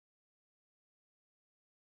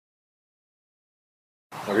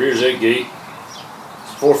Now here's that gate.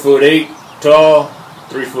 It's 4'8" tall,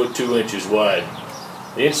 3'2" wide.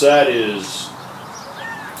 The inside is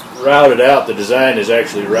routed out. The design is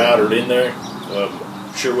actually routed in there.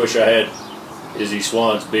 Sure wish I had Izzy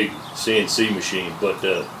Swan's big CNC machine, but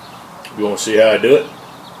if you want to see how I do it,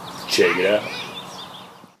 check it out.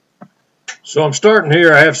 So I'm starting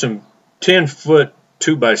here. I have some 10-foot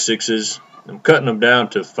 2x6s. I'm cutting them down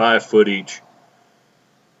to 5 foot each.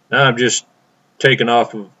 Now I'm just taking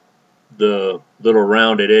off of the little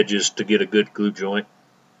rounded edges to get a good glue joint.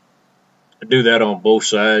 I do that on both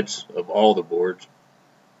sides of all the boards.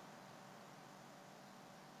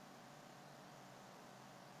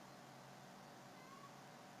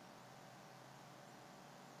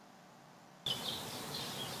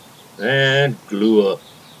 And glue up.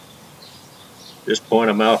 At this point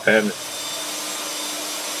I'm out having it.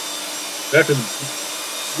 After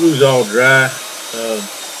the glue's all dry,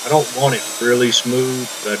 I don't want it really smooth,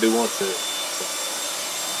 but I do want the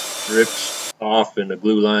drips off and the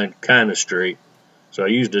glue line kind of straight. So I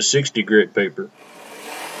used a 60 grit paper.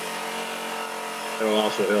 That'll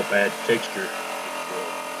also help add texture to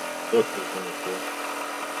the look we're going for.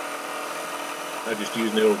 I'm just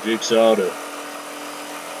using the old jigsaw to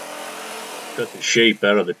cut the shape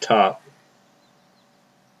out of the top.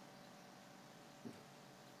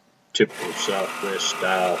 Typical Southwest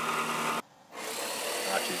style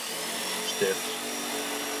notches and steps.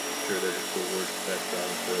 I'm sure there's a cool word for that down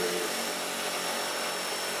there.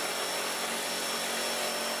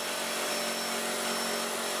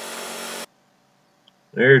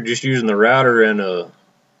 They're just using the router and a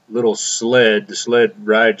little sled. The sled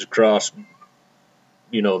rides across,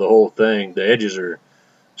 you know, the whole thing. The edges are,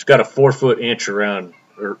 it's got a 4 inch around,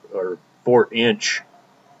 or 4-inch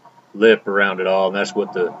lip around it all, and that's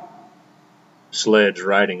what the sled's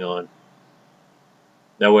riding on.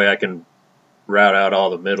 That way I can route out all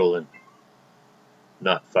the middle and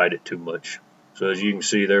not fight it too much. So as you can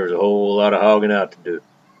see, there's a whole lot of hogging out to do.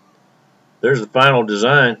 There's the final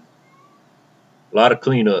design. A lot of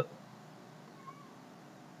cleanup.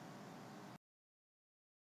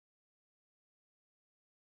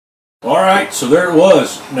 Alright, so there it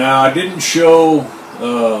was. Now I didn't show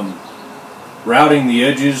routing the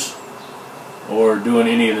edges or doing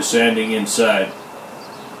any of the sanding inside.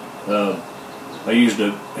 I used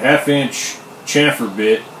a 1/2 inch chamfer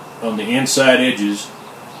bit on the inside edges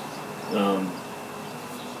to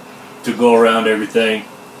go around everything.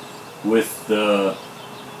 With the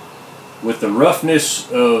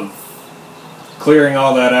roughness of clearing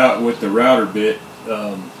all that out with the router bit,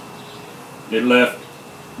 it left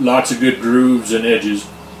lots of good grooves and edges,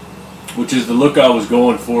 which is the look I was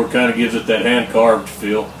going for. Kind of gives it that hand carved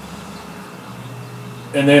feel.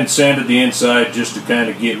 And then sanded the inside just to kind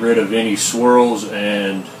of get rid of any swirls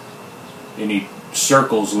and any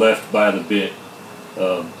circles left by the bit.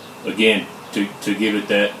 Again, to give it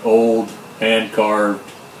that old hand carved,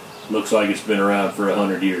 looks like it's been around for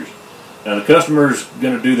 100 years. Now the customer's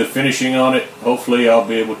going to do the finishing on it. Hopefully I'll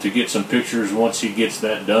be able to get some pictures once he gets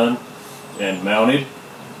that done and mounted.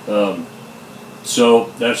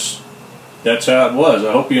 So that's how it was.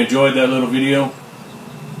 I hope you enjoyed that little video.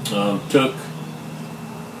 Took,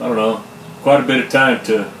 I don't know, quite a bit of time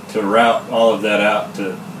to route all of that out,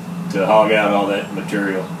 to hog out all that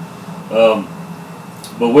material.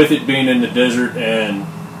 But with it being in the desert and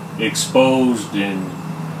exposed and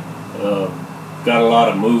got a lot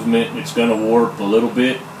of movement, it's going to warp a little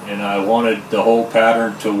bit, and I wanted the whole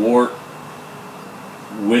pattern to warp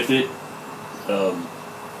with it,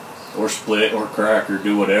 or split or crack or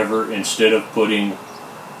do whatever, instead of putting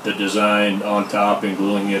the design on top and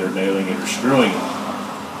gluing it or nailing it or screwing it.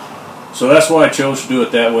 So that's why I chose to do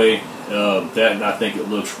it that way. And I think it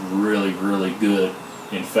looks really, really good.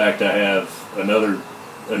 In fact, I have another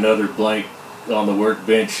blank on the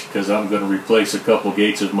workbench because I'm going to replace a couple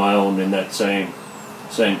gates of my own in that same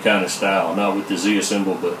kind of style. Not with the Z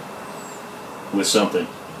assemble, but with something.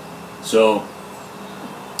 So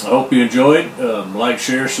I hope you enjoyed. Like,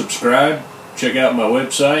 share, subscribe. Check out my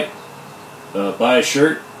website. Buy a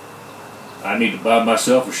shirt. I need to buy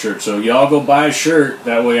myself a shirt, so y'all go buy a shirt.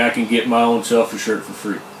 That way I can get my own self a shirt for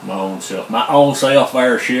free. My own self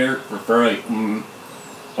wear a shirt for free.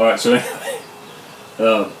 Alright, so anyway,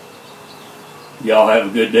 y'all have a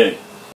good day.